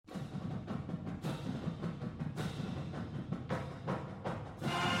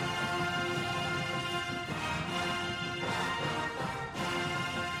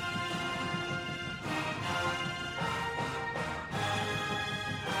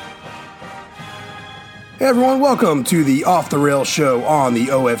Hey everyone, welcome to the Off the Rails show on the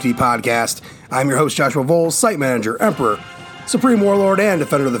OFD podcast. I'm your host, Joshua Voles, site manager, emperor, supreme warlord, and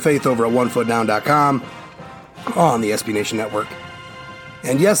defender of the faith over at onefootdown.com on the SB Nation Network.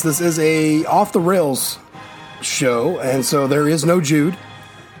 And yes, this is a Off the Rails show, and so there is no Jude,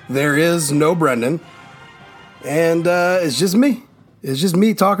 there is no Brendan, and it's just me. It's just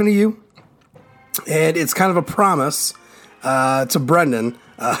me talking to you, and it's kind of a promise to Brendan.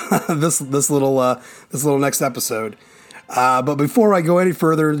 This little next episode. But before I go any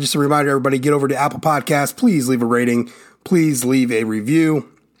further, just a reminder, everybody, get over to Apple Podcasts. Please leave a rating. Please leave a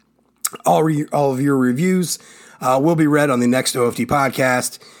review. All of your reviews will be read on the next OFD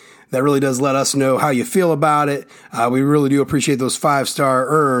podcast. That really does let us know how you feel about it. We really do appreciate those 5-star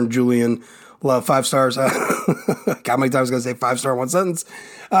earned, Julian. Love 5 stars. How many times I was going to say 5-star in one sentence?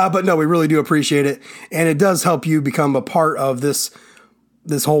 But no, we really do appreciate it. And it does help you become a part of this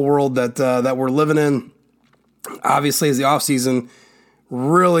whole world that we're living in. Obviously, as the off season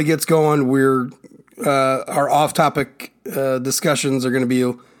really gets going, our off-topic discussions are going to be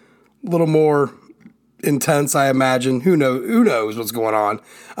a little more intense, I imagine. Who knows what's going on?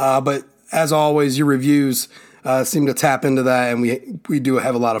 But as always, your reviews seem to tap into that, and we do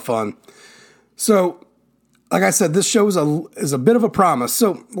have a lot of fun. So, like I said, this show is a bit of a promise.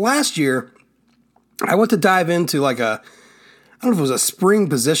 So last year, I went to dive into I don't know if it was a spring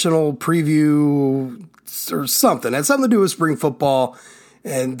positional preview or something. It had something to do with spring football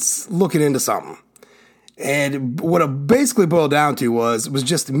and looking into something. And what it basically boiled down to was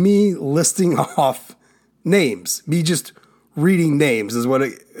just me listing off names. Me just reading names is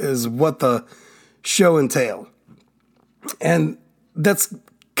what the show entailed. And that's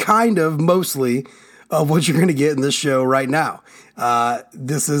kind of mostly of what you're going to get in this show right now.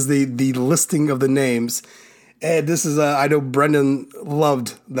 This is the listing of the names. And this is, I know Brendan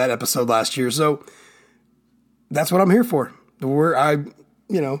loved that episode last year, so that's what I'm here for.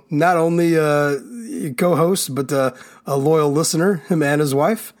 Not only a co-host, but a loyal listener, him and his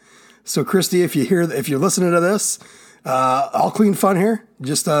wife. So Christy, if you're listening to this, all clean fun here,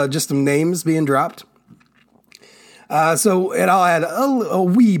 just some names being dropped. And I'll add a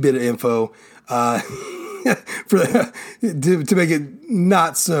wee bit of info to make it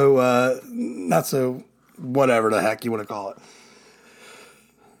not so. Whatever the heck you want to call it.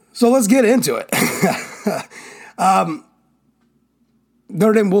 So let's get into it.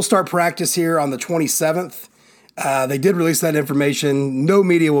 Notre Dame will start practice here on the 27th. They did release that information. No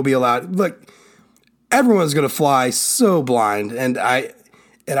media will be allowed. Look, everyone's going to fly so blind. And I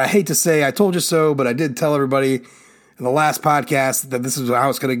hate to say I told you so, but I did tell everybody in the last podcast that this is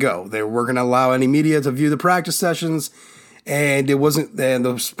how it's going to go. They were going to allow any media to view the practice sessions, and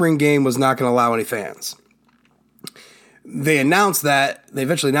the spring game was not going to allow any fans. They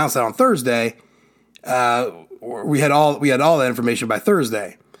eventually announced that on Thursday. We had all that information by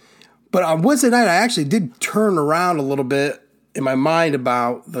Thursday. But on Wednesday night, I actually did turn around a little bit in my mind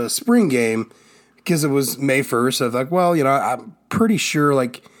about the spring game because it was May 1st. So I was like, well, I'm pretty sure, I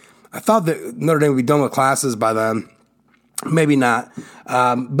thought that Notre Dame would be done with classes by then. Maybe not.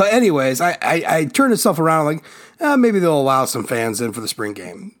 But anyways, I turned itself around maybe they'll allow some fans in for the spring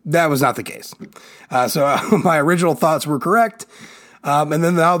game. That was not the case. So my original thoughts were correct. And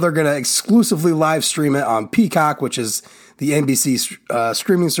then now they're going to exclusively live stream it on Peacock, which is the NBC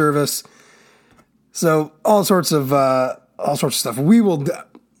streaming service. So all sorts of stuff. We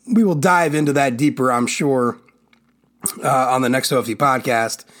will dive into that deeper, I'm sure, on the next OFD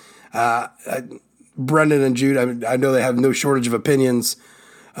podcast. Brendan and Jude, I know they have no shortage of opinions,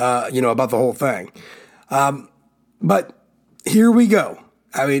 about the whole thing. But here we go.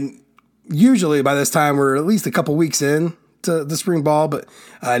 Usually by this time we're at least a couple weeks in to the spring ball, but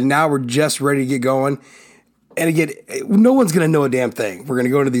now we're just ready to get going. And again, no one's going to know a damn thing. We're going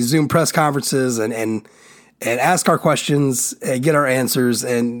to go into these Zoom press conferences and ask our questions and get our answers.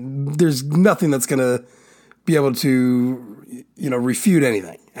 And there's nothing that's going to be able to, refute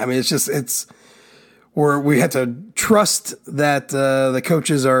anything. We have to trust that the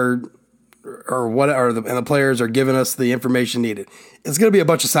coaches and the players are giving us the information needed. It's going to be a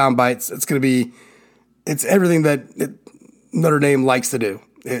bunch of sound bites. It's everything that Notre Dame likes to do.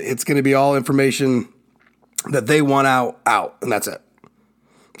 It's going to be all information that they want out, and that's it.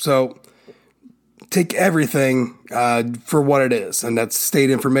 So take everything for what it is, and that's state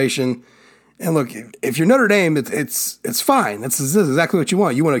information. And look, if you're Notre Dame, it's fine. This is exactly what you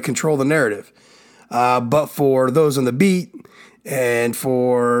want. You want to control the narrative. But for those on the beat and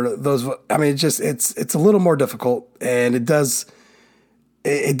for those, it's a little more difficult, and it does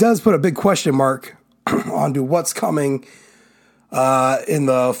put a big question mark onto what's coming in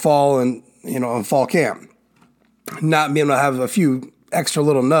the fall and in fall camp. not being able to have a few extra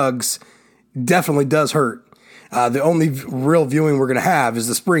little nugs definitely does hurt. The only real viewing we're going to have is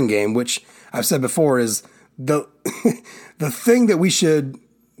the spring game, which I've said before is the the thing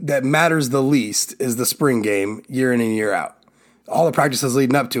that matters the least is the spring game year in and year out. All the practices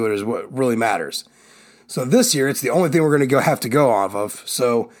leading up to it is what really matters. So this year, it's the only thing we're going to have to go off of.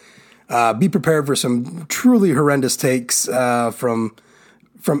 So be prepared for some truly horrendous takes from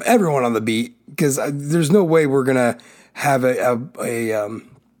everyone on the beat, because there's no way we're going to have a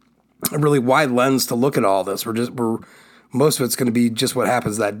really wide lens to look at all this. Most of it's going to be just what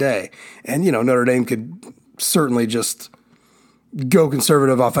happens that day. And, Notre Dame could certainly just go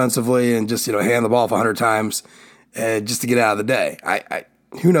conservative offensively and just, hand the ball off 100 times just to get out of the day.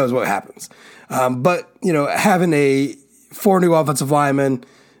 Who knows what happens. But, having 4 new offensive linemen,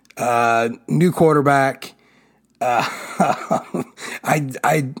 new quarterback, I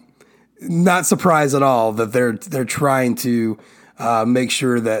not surprised at all that they're trying to make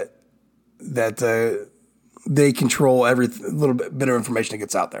sure that they control every little bit of information that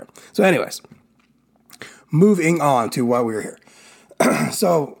gets out there. So anyways, moving on to why we were here.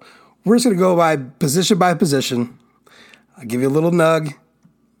 So we're just going to go by position. I'll give you a little nug.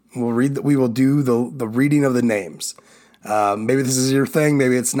 We will do the reading of the names. Maybe this is your thing.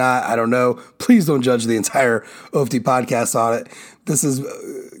 Maybe it's not. I don't know. Please don't judge the entire OFT podcast on it. This is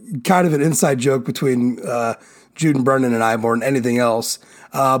kind of an inside joke between Jude and Brendan and I more than anything else.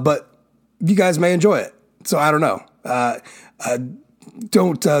 But you guys may enjoy it. So I don't know.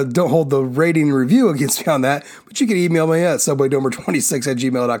 Don't hold the rating and review against me on that. But you can email me at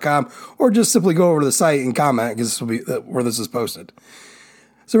subwaydomer26@gmail.com or just simply go over to the site and comment, because this will be where this is posted.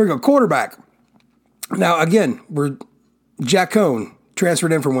 So here we go. Quarterback. Now, again, Jack Coan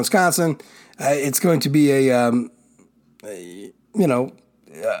transferred in from Wisconsin. It's going to be a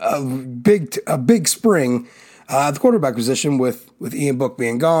big spring at the quarterback position with Ian Book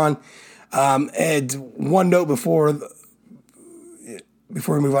being gone. And one note before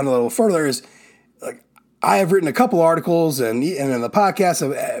we move on a little further is, like, I have written a couple articles and in the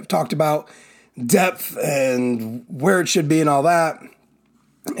podcast I've talked about depth and where it should be and all that.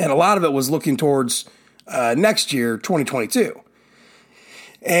 And a lot of it was looking towards next year, 2022.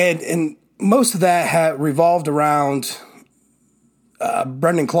 And most of that had revolved around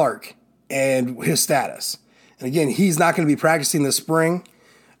Brendan Clark and his status. And again, he's not going to be practicing this spring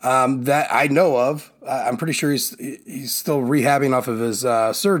that I know of. I'm pretty sure he's still rehabbing off of his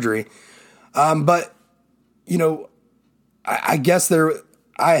surgery. But, I guess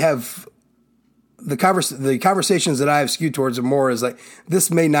I have the conversations that I have skewed towards are more is like, we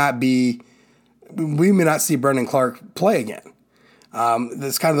may not see Brendan Clark play again.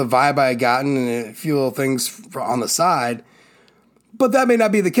 That's kind of the vibe I had gotten, and a few little things on the side, but that may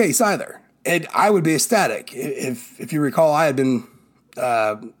not be the case either. And I would be ecstatic. If you recall, I had been,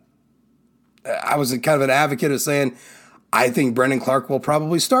 I was kind of an advocate of saying, I think Brendan Clark will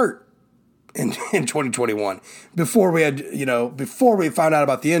probably start in 2021 before we found out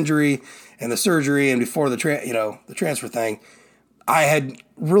about the injury and the surgery and before the transfer thing. I had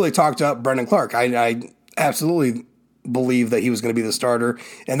really talked up Brendan Clark. I absolutely believe that he was going to be the starter,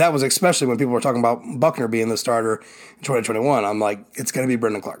 and that was especially when people were talking about Buckner being the starter in 2021. I'm like, it's going to be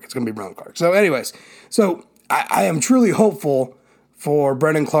Brendan Clark. It's going to be Brendan Clark. So anyways, I am truly hopeful for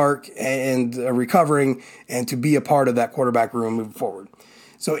Brendan Clark and recovering and to be a part of that quarterback room moving forward.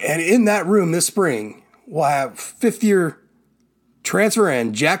 So, and in that room this spring, we'll have fifth-year transfer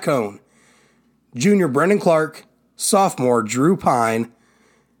in Jack Coan, junior Brendan Clark, sophomore Drew Pine,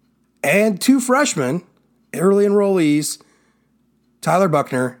 and 2 freshmen, early enrollees, Tyler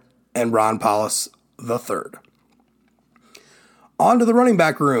Buckner and Ron Paulus III. On to the running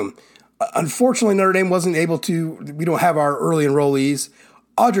back room. Unfortunately, Notre Dame wasn't able to. We don't have our early enrollees.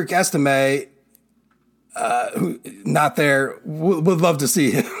 Audric Estime, who not there, would love to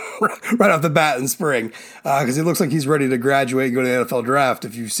see him right off the bat in spring, because he looks like he's ready to graduate and go to the NFL draft.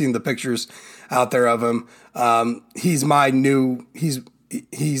 If you've seen the pictures out there of him, he's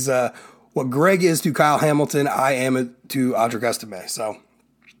what Greg is to Kyle Hamilton, I am to Audric Estime. So,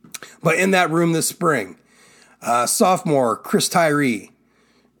 but in that room this spring, sophomore Chris Tyree,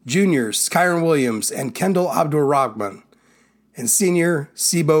 juniors Kyron Williams and Kendall Abdur-Rahman, and senior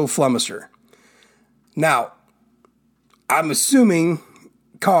Sibo Flemisher. Now, I'm assuming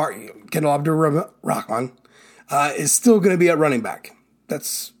Kendall Abdur-Rahman is still going to be at running back. I'm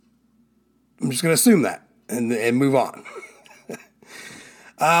just going to assume that and move on.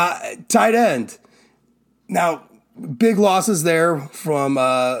 Tight end. Now, big losses there from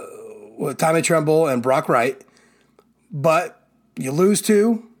Tommy Tremble and Brock Wright, but you lose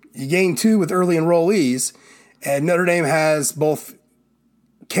 2, you gain 2 with early enrollees, And Notre Dame has both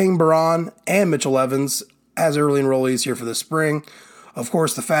Kane Baron and Mitchell Evans as early enrollees here for the spring. Of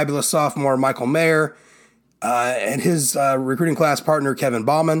course, the fabulous sophomore Michael Mayer and his recruiting class partner Kevin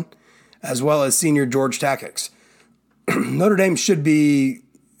Bauman, as well as senior George Takix. Notre Dame should be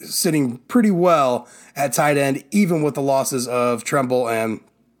sitting pretty well at tight end, even with the losses of Tremble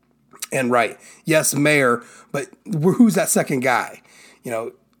and Wright. Yes, Mayer, but who's that second guy?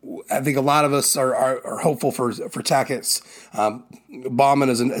 I think a lot of us are hopeful for Takix. Bauman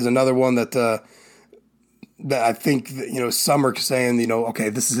is another one that I think some are saying okay,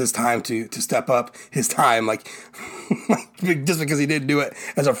 this is his time to step up his time, like just because he didn't do it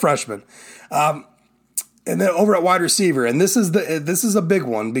as a freshman. And then over at wide receiver, and this is a big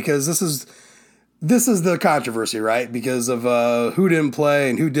one because this is the controversy, right? Because of who didn't play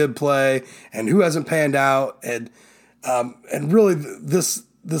and who did play and who hasn't panned out, and really this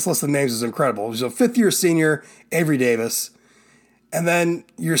list of names is incredible. So 5th-year senior Avery Davis, and then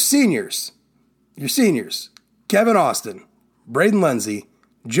your seniors, Kevin Austin, Braden Lenzy,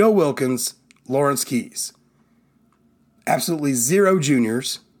 Joe Wilkins, Lawrence Keys. Absolutely 0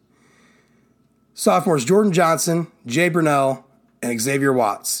 juniors. Sophomores Jordan Johnson, Jay Burnell, and Xavier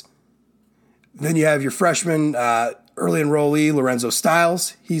Watts. Then you have your freshman early enrollee, Lorenzo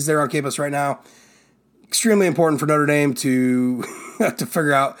Styles. He's there on campus right now. Extremely important for Notre Dame to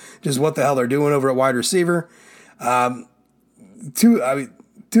figure out just what the hell they're doing over at wide receiver. Two of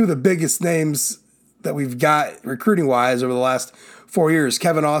the biggest names that we've got recruiting-wise over the last 4 years,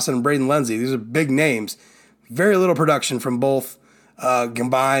 Kevin Austin and Braden Lenzy. These are big names. Very little production from both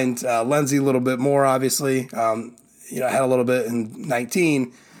combined. Lenzy a little bit more, obviously. Had a little bit in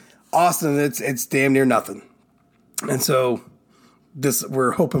 19. Austin, it's damn near nothing. And so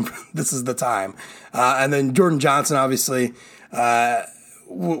we're hoping this is the time. And then Jordan Johnson, obviously,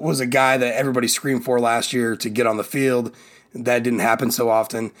 was a guy that everybody screamed for last year to get on the field. That didn't happen so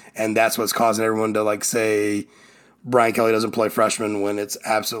often, and that's what's causing everyone to say Brian Kelly doesn't play freshman when it's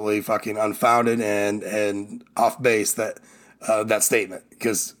absolutely fucking unfounded and off base that statement,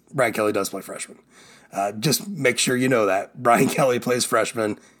 because Brian Kelly does play freshman. Just make sure you know that Brian Kelly plays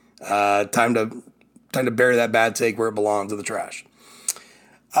freshman. Time to bury that bad take where it belongs, in the trash.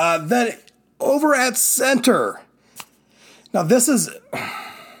 Then over at center. Now this is,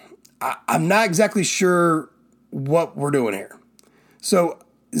 I'm not exactly sure what we're doing here. So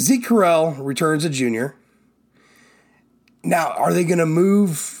Zeke Correll returns a junior. Now, are they going to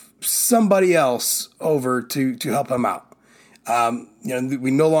move somebody else over to help him out?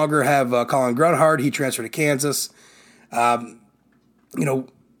 We no longer have Colin Grunhard. He transferred to Kansas.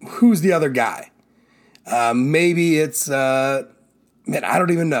 Who's the other guy? Maybe it's, I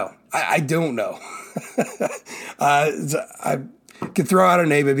don't even know. I don't know. I could throw out a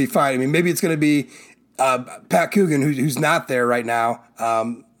name, it'd be fine. I mean, maybe it's going to be Pat Coogan, who's not there right now,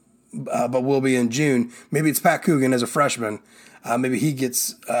 but will be in June. Maybe it's Pat Coogan as a freshman. Maybe he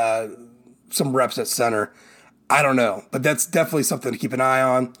gets some reps at center. I don't know, but that's definitely something to keep an eye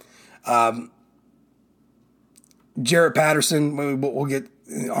on. Jarrett Patterson, we'll get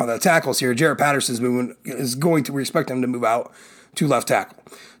on the tackles here. Jarrett Patterson we expect him to move out to left tackle.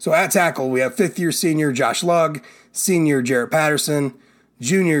 So at tackle, we have 5th-year senior Josh Lugg, senior Jarrett Patterson,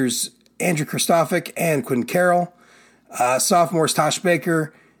 juniors Andrew Kristofic and Quinn Carroll, sophomores Tosh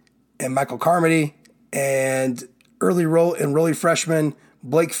Baker and Michael Carmody, and early enrollee freshmen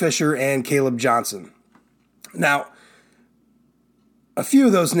Blake Fisher and Caleb Johnson. Now, a few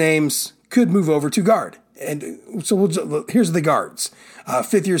of those names could move over to guard. And so here's the guards.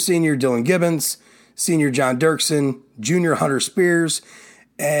 5th-year senior Dylan Gibbons, senior John Dirksen, junior Hunter Spears,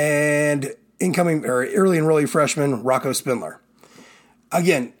 and early enrollee freshman Rocco Spindler.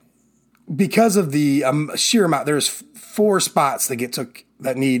 Again, because of the sheer amount, there's 4 spots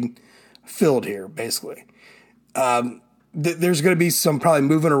that need filled here, basically. There's going to be some probably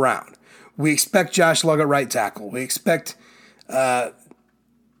moving around. We expect Josh Lugg at right tackle. We expect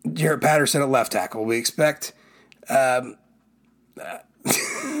Jarrett Patterson at left tackle. We expect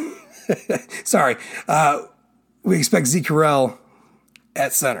we expect Zeke Correll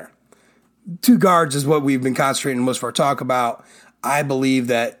at center. 2 guards is what we've been concentrating most of our talk about. I believe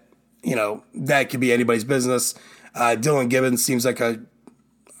that that could be anybody's business. Dylan Gibbons seems like a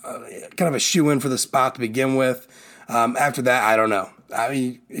kind of a shoe-in for the spot to begin with. After that, I don't know. I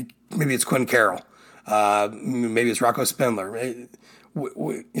mean, maybe it's Quinn Carroll. Maybe it's Rocco Spindler.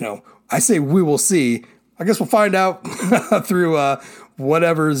 I say we will see. I guess we'll find out through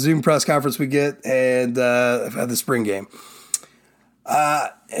whatever Zoom press conference we get and at the spring game.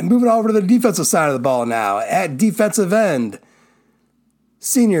 And moving over to the defensive side of the ball now. At defensive end,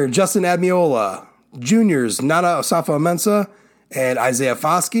 senior Justin Admiola, Juniors, Nana Osafo-Mensah and Isaiah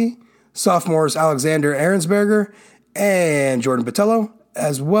Foskey. Sophomores, Alexander Ahrensberger and Jordan Botelho,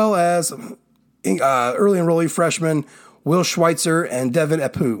 as well as early enrollee freshmen Will Schweitzer and Devin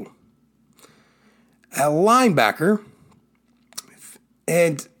Apu. At linebacker,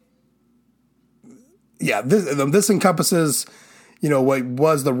 and yeah, this encompasses, what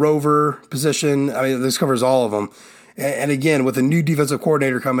was the rover position. I mean, this covers all of them. And again, with a new defensive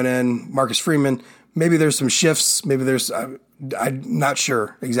coordinator coming in, Marcus Freeman, maybe there's some shifts. Maybe there's, I'm not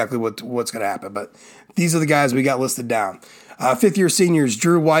sure exactly what's going to happen, but these are the guys we got listed down. Fifth-year seniors,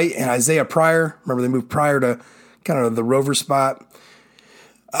 Drew White and Isaiah Pryor. Remember, they moved Pryor to kind of the rover spot.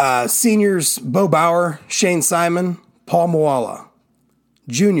 Seniors, Bo Bauer, Shane Simon, Paul Moala.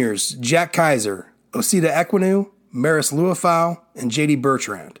 Juniors, Jack Kaiser, Osita Equinu, Maris Luafau, and J.D.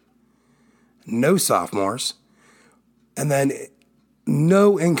 Bertrand. No sophomores. And then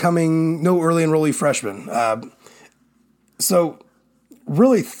no early enrollee freshmen. So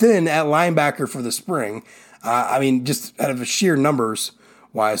really thin at linebacker for the spring. Just out of sheer numbers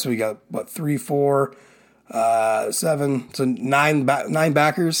wise. So we got, 3, 4, 7, so nine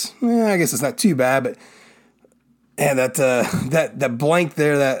backers. I guess it's not too bad, but and that blank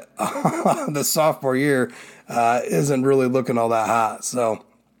there, that the sophomore year isn't really looking all that hot. So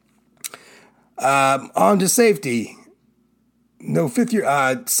on to safety. No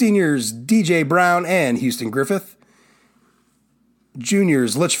fifth-year seniors DJ Brown and Houston Griffith.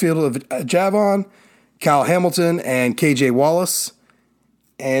 Juniors Litchfield of Javon, Kyle Hamilton, and KJ Wallace.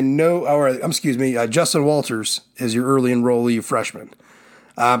 And Justin Walters is your early enrollee freshman.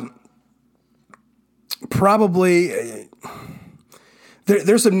 Probably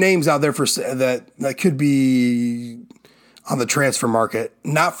there's some names out there for that could be on the transfer market,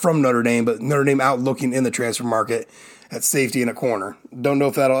 not from Notre Dame, but Notre Dame out looking in the transfer market at safety and a corner. Don't know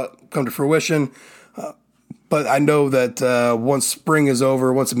if that'll come to fruition, but I know that once spring is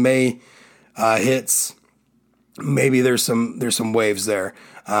over, once May hits, maybe there's some waves there.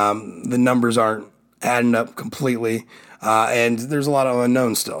 The numbers aren't adding up completely, and there's a lot of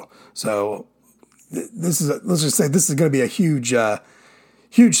unknowns still. So let's just say this is going to be a huge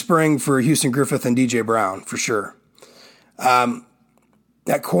spring for Houston Griffith and DJ Brown for sure.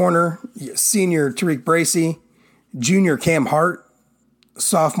 At corner, senior Tariq Bracey, junior Cam Hart,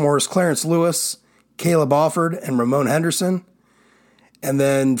 sophomores Clarence Lewis, Caleb Alford, and Ramon Henderson. And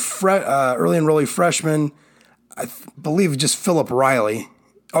then early enrollee freshman, I believe just Philip Riley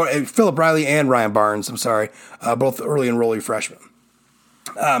and Ryan Barnes, both early enrollee freshmen.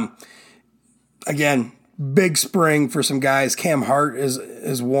 Again, big spring for some guys. Cam Hart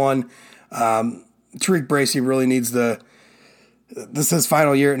is one. Tariq Bracey really needs this is his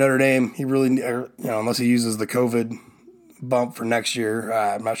final year at Notre Dame. He really, unless he uses the COVID bump for next year,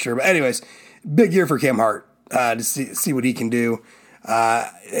 I'm not sure. But anyways, big year for Cam Hart to see what he can do.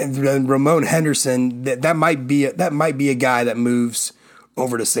 And then Ramon Henderson, that might be a guy that moves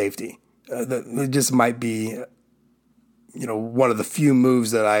over to safety. That just might be, one of the few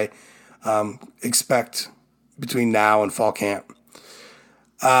moves that I expect between now and fall camp.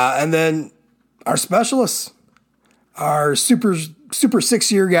 And then our specialists, our super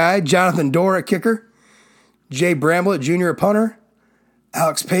 6-year guy, Jonathan Dorr at kicker, Jay Bramblett, junior at punter,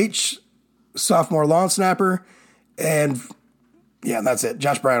 Alex Page, sophomore lawn snapper, and that's it.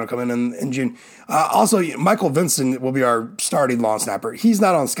 Josh Bryan will come in June. Also, Michael Vincent will be our starting lawn snapper. He's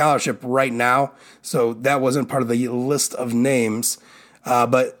not on scholarship right now, so that wasn't part of the list of names.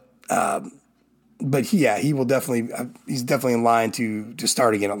 But he will definitely, he's definitely in line to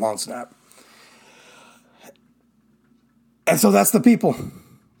start again at lawn snap. And so that's the people.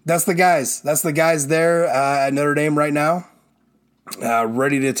 That's the guys. That's the guys there at Notre Dame right now,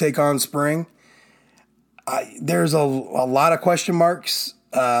 ready to take on spring. There's a lot of question marks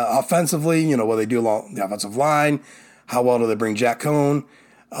offensively. What they do along the offensive line. How well do they bring Jack Cohn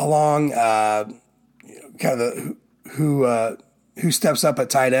along? Kind of who steps up at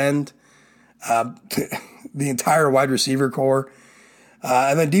tight end. The entire wide receiver core.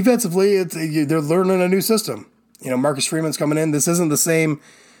 And then defensively, they're learning a new system. Marcus Freeman's coming in. This isn't the same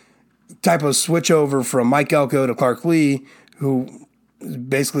type of switch over from Mike Elko to Clark Lee, who is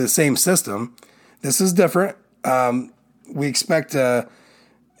basically the same system. This is different. We expect,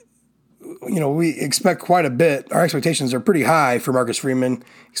 quite a bit. Our expectations are pretty high for Marcus Freeman,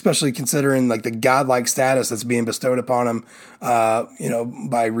 especially considering the godlike status that's being bestowed upon him,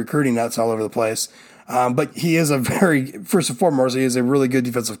 by recruiting nuts all over the place. But he is first and foremost, he is a really good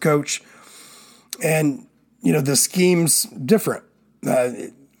defensive coach. And, the scheme's different.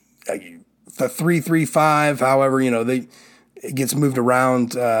 The 3-3-5, however, it gets moved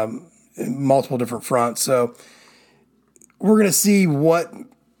around multiple different fronts. So we're going to see who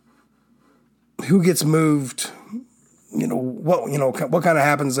gets moved, what kind of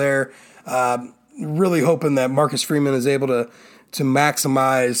happens there. Really hoping that Marcus Freeman is able to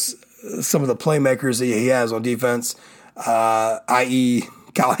maximize some of the playmakers that he has on defense, i.e.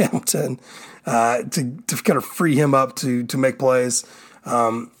 Kyle Hamilton, to kind of free him up to make plays.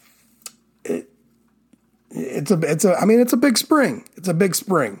 It's a big spring. It's a big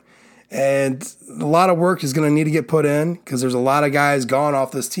spring. And a lot of work is going to need to get put in because there's a lot of guys gone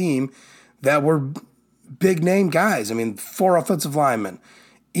off this team that were big name guys. 4 offensive linemen.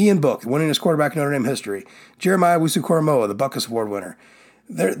 Ian Book, winningest quarterback in Notre Dame history. Jeremiah Owusu-Koramoah, the Butkus Award winner.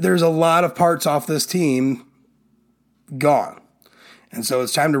 There's a lot of parts off this team gone. And so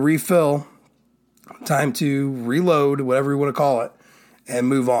it's time to refill, time to reload, whatever you want to call it, and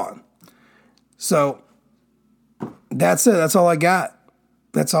move on. So that's it. That's all I got.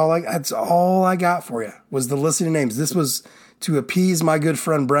 That's all I got for you was the listing of names. This was to appease my good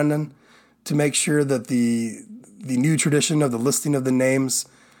friend Brendan, to make sure that the new tradition of the listing of the names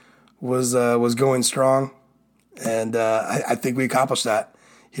was going strong. And I think we accomplished that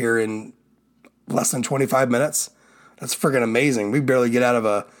here in less than 25 minutes. That's freaking amazing. We barely get out of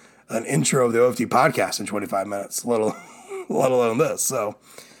an intro of the OFD podcast in 25 minutes, let alone this. So,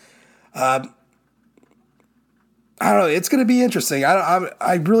 I don't know. It's going to be interesting.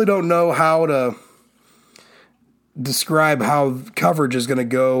 I really don't know how to describe how coverage is going to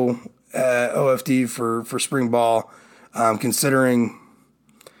go at OFD for spring ball, considering,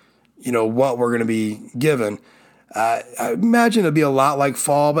 what we're going to be given. I imagine it'll be a lot like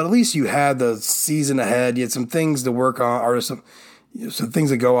fall, but at least you had the season ahead. You had some things to work on, or some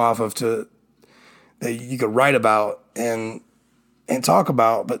things to go off of that you could write about and talk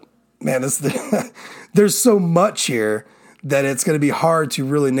about. But man, there's so much here that it's going to be hard to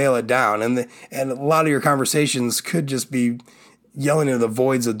really nail it down. And a lot of your conversations could just be yelling into the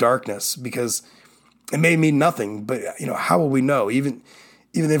voids of darkness because it may mean nothing. But how will we know? Even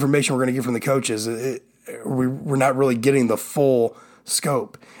the information we're going to get from the coaches, we're not really getting the full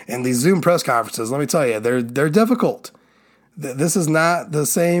scope. And these Zoom press conferences, let me tell you, they're difficult. This is not the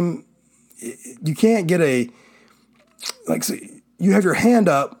same. You can't get so you have your hand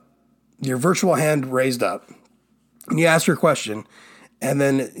up, your virtual hand raised up, and you ask your question, and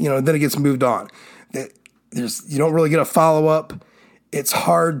then then it gets moved on. You don't really get a follow up. It's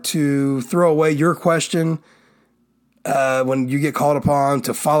hard to throw away your question when you get called upon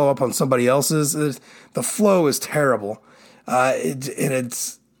to follow up on somebody else's. The flow is terrible.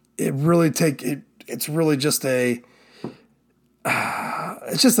 It's really just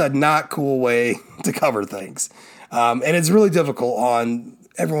it's just a not cool way to cover things. And it's really difficult on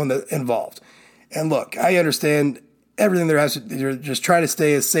everyone that involved. And look, I understand everything there has to, you're just trying to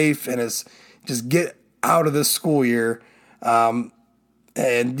stay as safe and just get out of this school year. And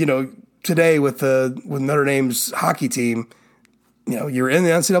today with Notre Dame's hockey team, you're in the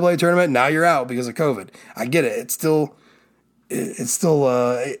NCAA tournament. Now you're out because of COVID. I get it. It's still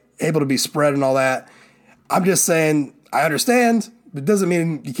able to be spread and all that. I'm just saying, I understand, but it doesn't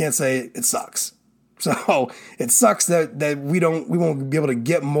mean you can't say it sucks. So it sucks that we won't be able to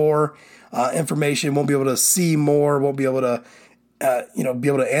get more information, won't be able to see more, won't be able to be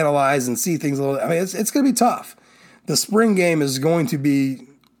able to analyze and see things a little. It's going to be tough. The spring game is going to be.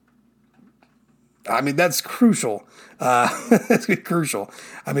 That's crucial. That's crucial.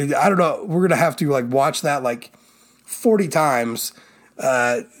 I don't know. We're going to have to watch that 40 times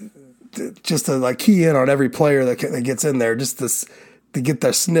just to key in on every player that gets in there, just to get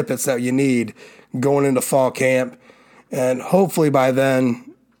the snippets that you need going into fall camp. And hopefully by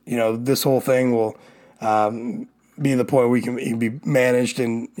then, this whole thing will be the point where we can be managed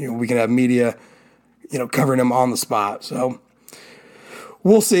and, we can have media, covering them on the spot. So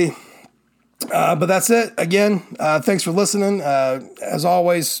we'll see. But that's it. Again, thanks for listening. As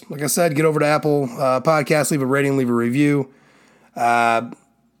always, like I said, get over to Apple Podcasts, leave a rating, leave a review. Check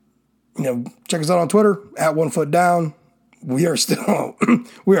us out on Twitter @OneFootDown. We are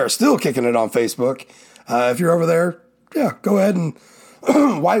still kicking it on Facebook. If you're over there, yeah, go ahead and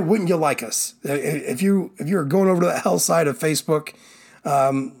why wouldn't you like us? If you're going over to the hell side of Facebook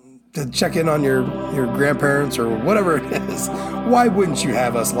to check in on your grandparents or whatever it is, why wouldn't you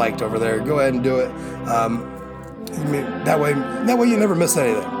have us liked over there? Go ahead and do it. That way you never miss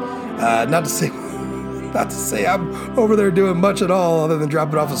anything. Not to say I'm over there doing much at all other than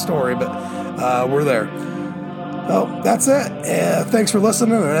dropping off a story, but we're there. Well, that's it. Thanks for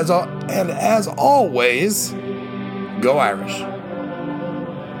listening, and as always, go Irish.